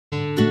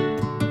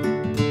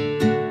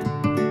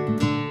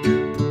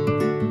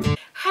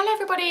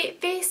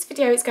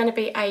video is going to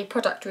be a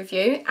product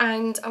review,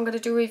 and I'm going to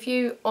do a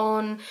review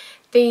on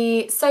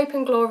the Soap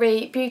 &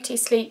 Glory Beauty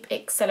Sleep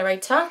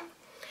Accelerator.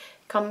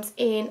 Comes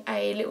in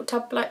a little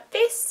tub like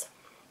this,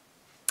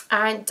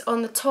 and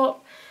on the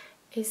top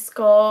it's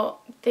got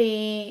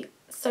the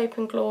Soap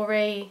 &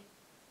 Glory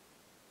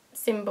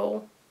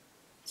symbol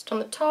just on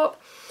the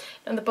top,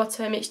 and on the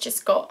bottom it's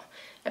just got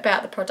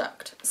about the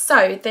product.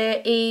 So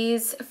there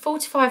is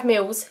 45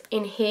 mils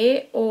in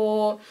here,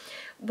 or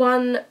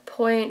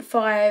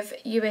 1.5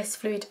 US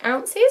fluid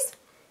ounces,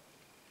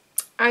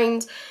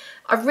 and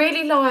I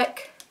really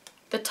like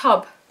the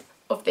tub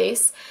of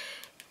this.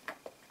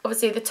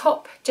 Obviously the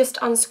top just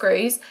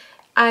unscrews,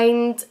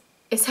 and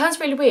it sounds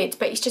really weird,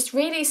 but it's just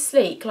really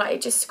sleek. Like,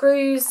 it just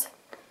screws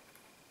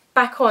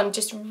back on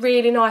just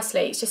really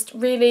nicely. It's just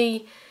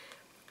really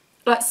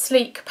like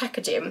sleek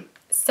packaging.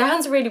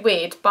 Sounds really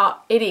weird,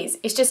 but it is.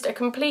 It's just a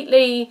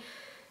completely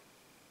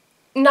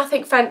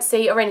nothing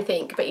fancy or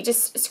anything, but you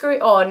just screw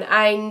it on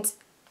and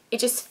it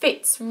just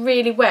fits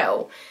really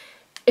well,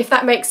 if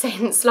that makes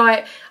sense.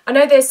 Like, I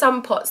know there's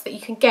some pots that you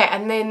can get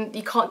and then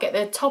you can't get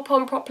the top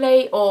on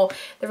properly, or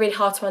they're really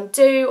hard to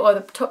undo, or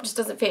the top just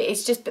doesn't fit.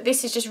 It's just, but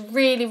this is just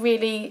really,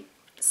 really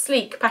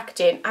sleek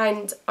packaging,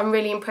 and I'm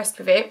really impressed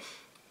with it.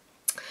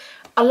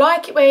 I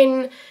like it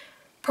when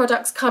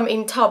products come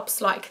in tubs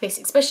like this,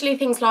 especially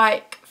things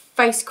like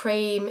face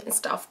cream and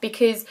stuff,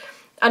 because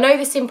I know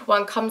the simple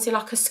one comes in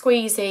like a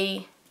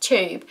squeezy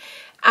tube,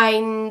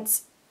 and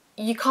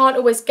you can't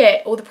always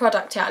get all the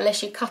product out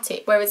unless you cut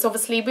it, whereas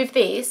obviously with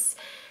this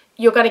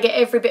you're going to get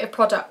every bit of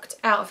product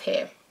out of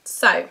here.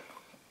 So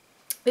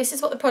this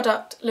is what the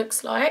product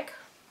looks like.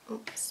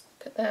 Oops,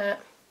 put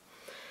that.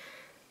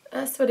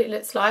 That's what it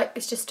looks like.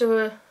 It's just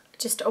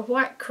a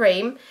white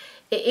cream.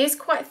 It is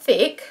quite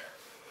thick,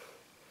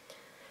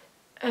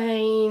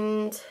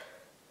 and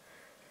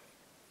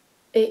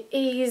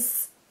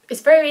it's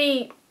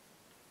very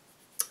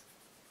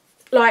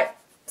like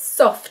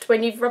soft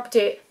when you've rubbed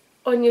it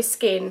on your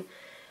skin,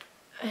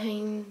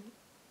 and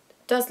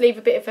it does leave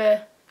a bit of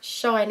a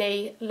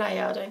shiny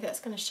layer. I don't think that's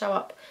going to show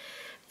up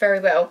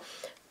very well,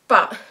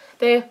 but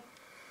the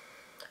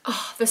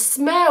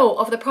smell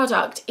of the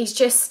product is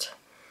just,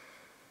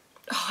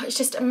 it's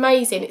just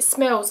amazing. It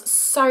smells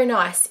so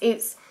nice.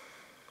 It's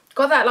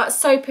got that like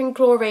Soap &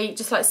 Glory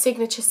just like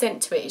signature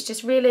scent to it. It's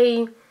just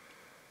really,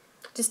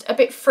 just a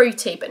bit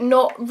fruity, but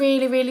not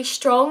really, really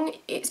strong.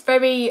 It's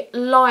very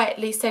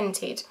lightly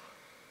scented,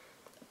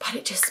 but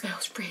it just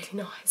smells really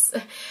nice.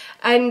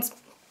 And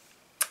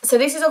so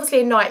this is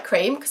obviously a night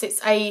cream because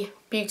it's a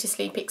Beauty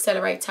Sleep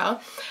Accelerator.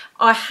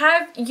 I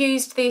have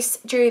used this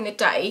during the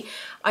day.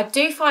 I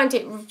do find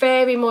it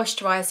very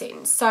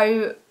moisturising.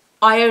 So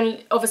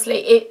obviously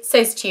it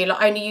says to you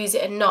like only use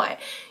it at night.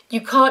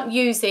 You can't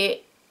use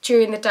it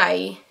during the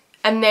day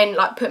and then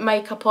like put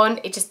makeup on.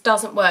 It just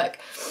doesn't work.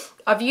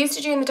 I've used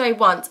it during the day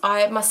once.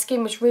 My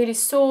skin was really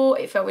sore.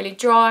 It felt really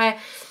dry,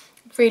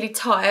 really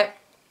tight,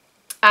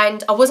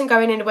 and I wasn't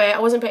going anywhere. I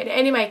wasn't putting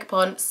any makeup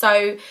on,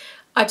 so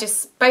I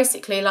just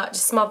basically like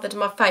just smothered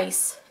my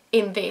face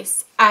in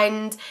this,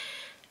 and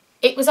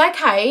it was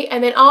okay.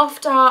 And then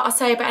after, I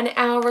say about an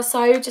hour or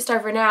so, just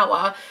over an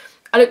hour,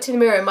 I looked in the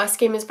mirror and my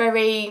skin was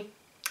very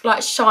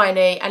like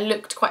shiny and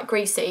looked quite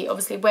greasy,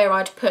 obviously where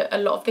I'd put a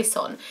lot of this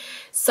on.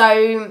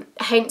 So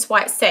hence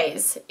why it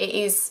says it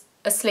is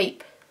a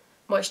sleep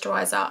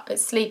moisturiser, a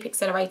sleep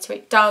accelerator.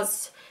 It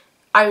does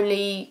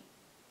only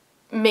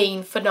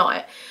mean for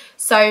night.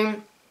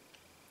 So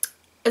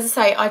as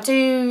I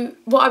say,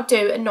 what I'd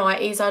do at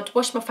night is I'd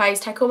wash my face,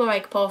 take all my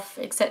makeup off,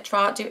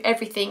 etc., do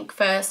everything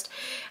first,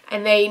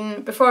 and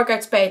then before I go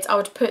to bed I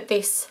would put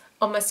this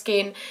on my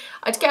skin.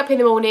 I'd get up in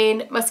the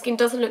morning, my skin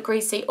doesn't look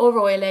greasy or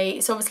oily,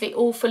 it's obviously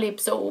all fully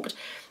absorbed.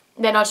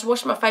 Then I'd just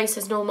wash my face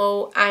as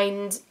normal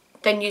and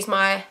then use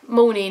my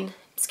morning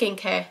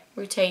skincare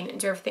routine and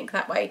do everything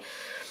that way.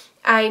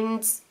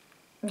 And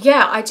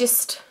yeah,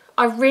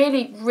 I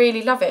really,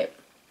 really love it.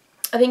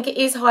 I think it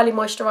is highly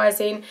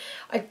moisturising.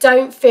 I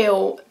don't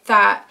feel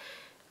that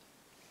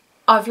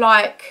I've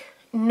like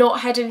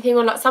not had anything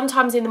on. Like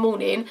sometimes in the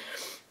morning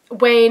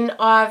when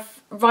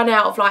I've run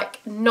out of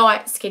like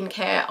night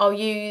skincare, I'll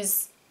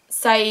use,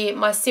 say,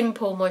 my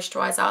simple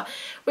moisturiser,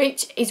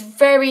 which is a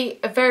very,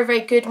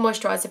 very good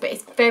moisturiser, but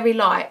it's very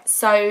light.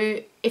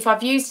 So if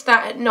I've used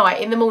that at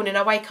night, in the morning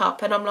I wake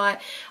up and I'm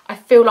like, I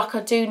feel like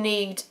I do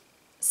need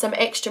some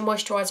extra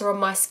moisturiser on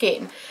my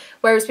skin,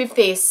 whereas with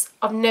this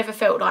I've never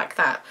felt like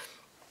that.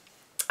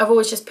 I've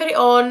always just put it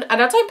on,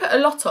 and I don't put a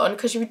lot on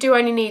because you do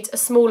only need a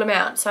small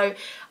amount, so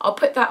I'll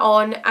put that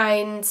on,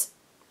 and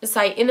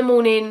say in the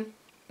morning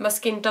my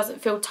skin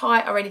doesn't feel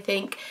tight or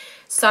anything.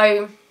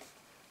 So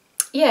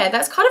yeah,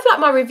 that's kind of like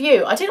my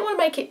review. I didn't want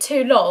to make it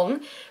too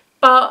long,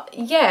 but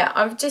yeah,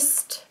 I've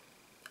just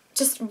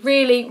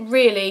really,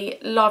 really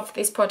love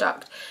this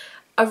product.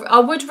 I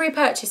would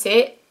repurchase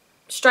it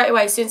straight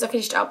away as soon as I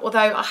finished it up, although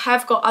I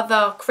have got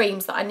other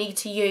creams that I need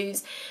to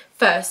use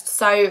first.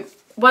 So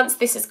once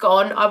this is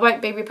gone, I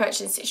won't be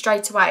repurchasing it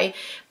straight away,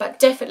 but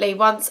definitely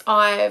once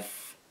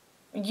I've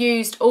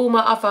used all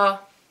my other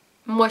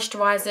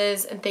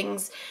moisturisers and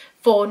things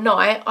for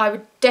night, I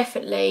would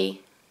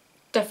definitely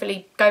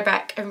go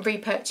back and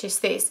repurchase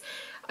this.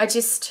 I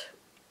just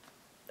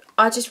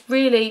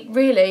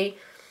really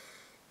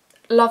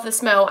love the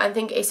smell and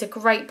think it's a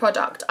great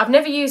product. I've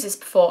never used this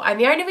before, and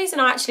the only reason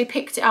I actually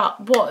picked it up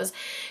was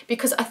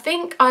because I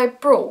think I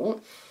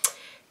brought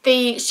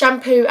the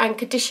shampoo and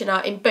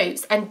conditioner in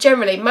Boots, and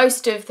generally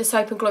most of the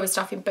Soap and Glory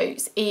stuff in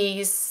Boots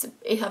is,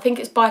 I think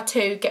it's buy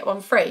two get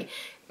one free.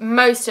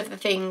 Most of the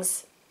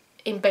things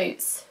in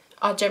Boots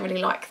are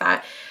generally like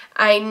that,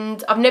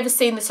 and I've never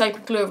seen the Soap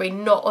and Glory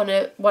not on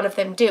one of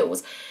them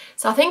deals.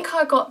 So I think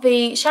I got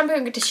the shampoo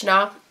and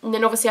conditioner, and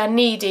then obviously I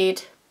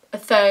needed a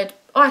third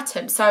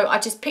item, so I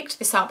just picked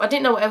this up. I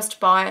didn't know what else to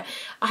buy.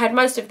 I had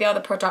most of the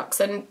other products,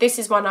 and this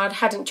is one I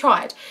hadn't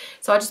tried,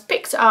 so I just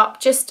picked it up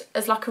just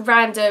as like a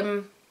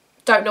random,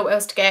 don't know what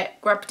else to get,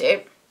 grabbed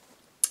it.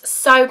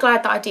 So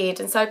glad that I did,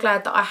 and so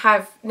glad that I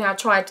have now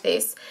tried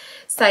this.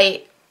 So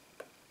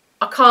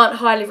I can't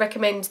highly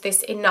recommend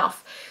this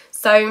enough.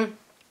 So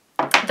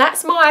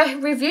that's my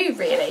review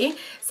really.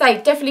 So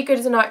definitely good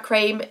as a night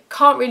cream.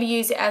 Can't really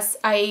use it as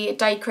a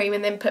day cream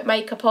and then put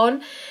makeup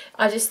on.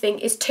 I just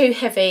think it's too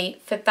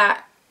heavy for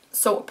that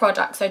sort of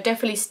product, so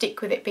definitely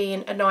stick with it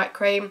being a night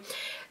cream.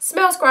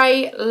 Smells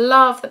great,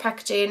 love the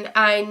packaging,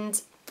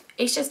 and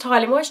it's just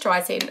highly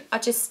moisturising. I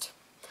just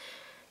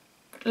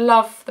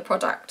love the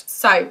product.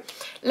 So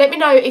let me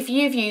know if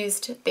you've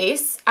used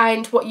this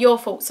and what your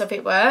thoughts of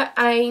it were,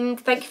 and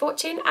thank you for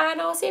watching,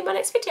 and I'll see you in my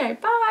next video.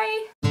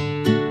 Bye.